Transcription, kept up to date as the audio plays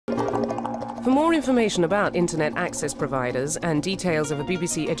For more information about internet access providers and details of a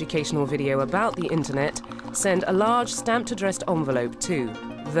BBC educational video about the internet, send a large stamped addressed envelope to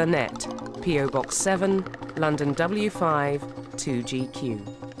The Net, PO Box 7, London W5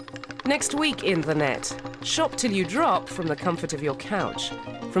 2GQ. Next week in The Net, shop till you drop from the comfort of your couch.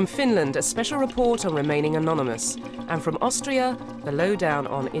 From Finland, a special report on remaining anonymous. And from Austria, the lowdown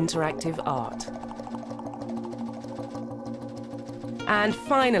on interactive art. And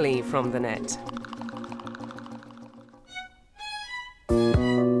finally from The Net.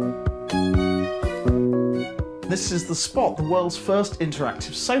 This is The Spot, the world's first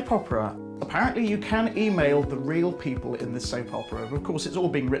interactive soap opera. Apparently you can email the real people in this soap opera. Of course, it's all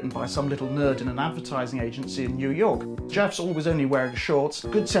being written by some little nerd in an advertising agency in New York. Jeff's always only wearing shorts,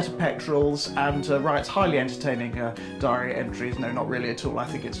 good set of pectorals, and writes highly entertaining diary entries. No, not really at all. I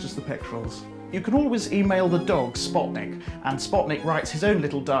think it's just the pectorals. You can always email the dog, Spotnik, and Spotnik writes his own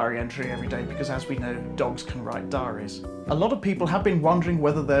little diary entry every day because, as we know, dogs can write diaries. A lot of people have been wondering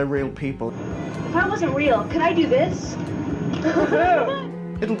whether they're real people. If I wasn't real, could I do this?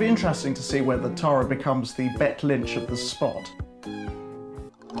 It'll be interesting to see whether Tara becomes the Bet Lynch of The Spot.